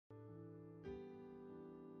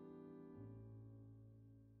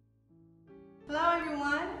Hello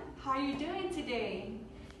everyone, how are you doing today?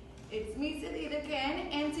 It's me, Salida again,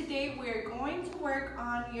 and today we're going to work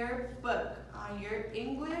on your book, on your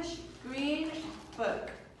English green book,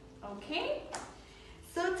 okay?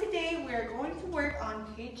 So today we're going to work on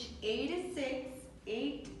page 8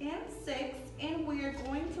 and 6, and we're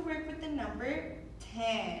going to work with the number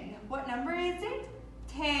 10. What number is it?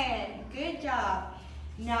 10, good job.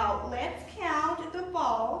 Now let's count the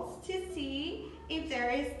balls to see if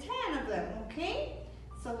there is 10 of them, okay?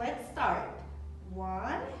 So let's start.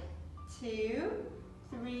 1, 2,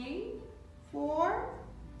 3, 4,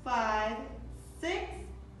 5, 6,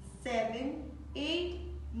 7, 8,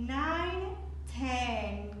 9,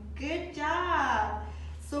 10. Good job.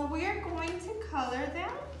 So we're going to color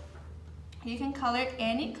them. You can color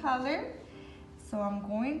any color. So I'm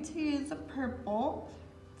going to use a purple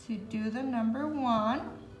to do the number 1.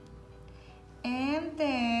 And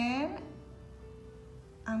then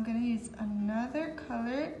I'm going to use another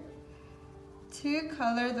color to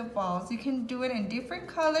color the balls. You can do it in different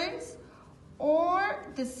colors or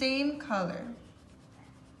the same color.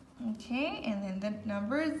 Okay, and then the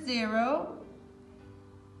number 0,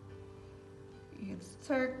 you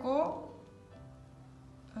circle,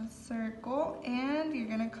 a circle, and you're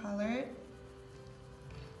going to color it.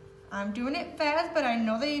 I'm doing it fast, but I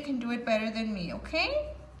know that you can do it better than me,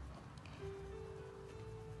 okay?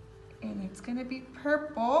 And it's gonna be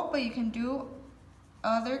purple, but you can do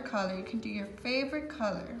other color. You can do your favorite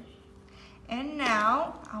color. And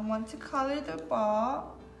now, I want to color the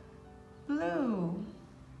ball blue.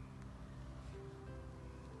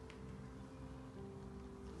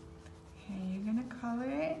 Okay, you're gonna color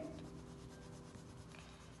it.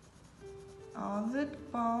 All the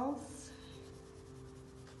balls.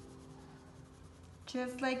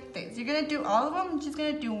 Just like this. You're gonna do all of them. I'm just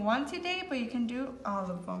gonna do one today, but you can do all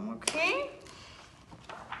of them, okay?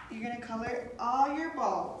 You're gonna color all your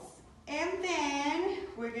balls. And then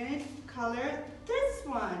we're gonna color this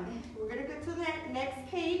one. We're gonna go to the next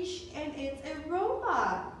page, and it's a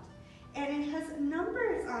robot. And it has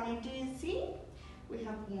numbers on it. Do you see? We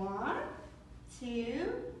have 1,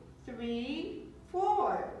 2, 3,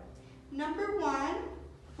 4. Number 1,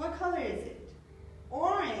 what color is it?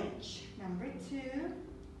 Orange. Number 2,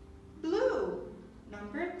 blue.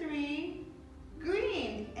 Number 3,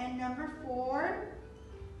 green. And number 4,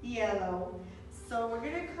 yellow. So we're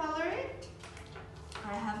gonna color it.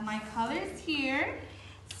 I have my colors here.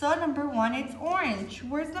 So number 1, it's orange.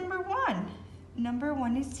 Where's number 1? Number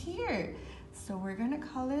 1 is here. So we're gonna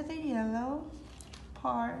color the yellow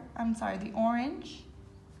part, the orange.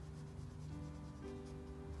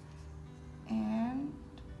 And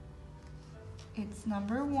it's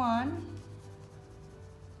number 1.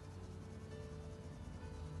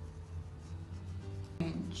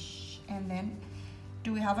 And then,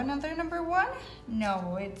 do we have another number 1?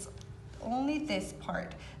 No, it's only this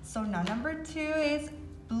part. So now number 2 is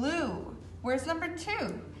blue. Where's number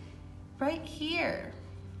 2? Right here.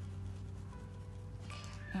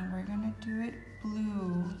 And we're gonna do it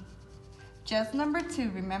blue. Just number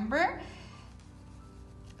 2, remember?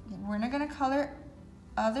 We're not gonna color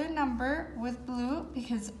other number with blue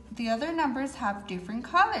because the other numbers have different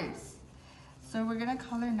colors. So we're gonna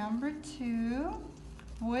color number 2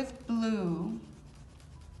 with blue.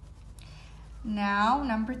 Now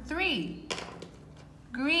number 3,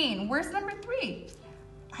 green. Where's number 3?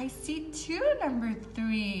 I see 2 number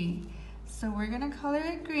 3. So we're gonna color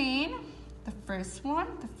it green. The first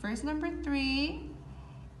one, the first number 3,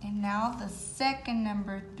 and now the second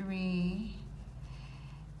number 3.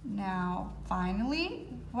 Now, finally,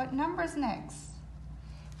 what number's next?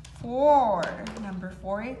 4. Number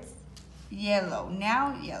 4, it's yellow.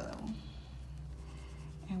 Now yellow.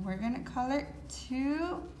 And we're gonna color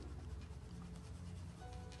 2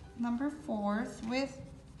 number 4s with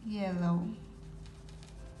yellow.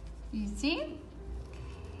 You see?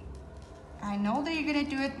 I know that you're gonna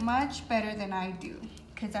do it much better than I do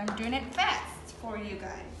because I'm doing it fast for you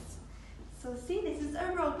guys. So see, this is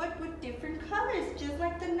a robot with different colors, just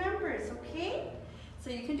like the numbers, okay? So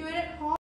you can do it at home.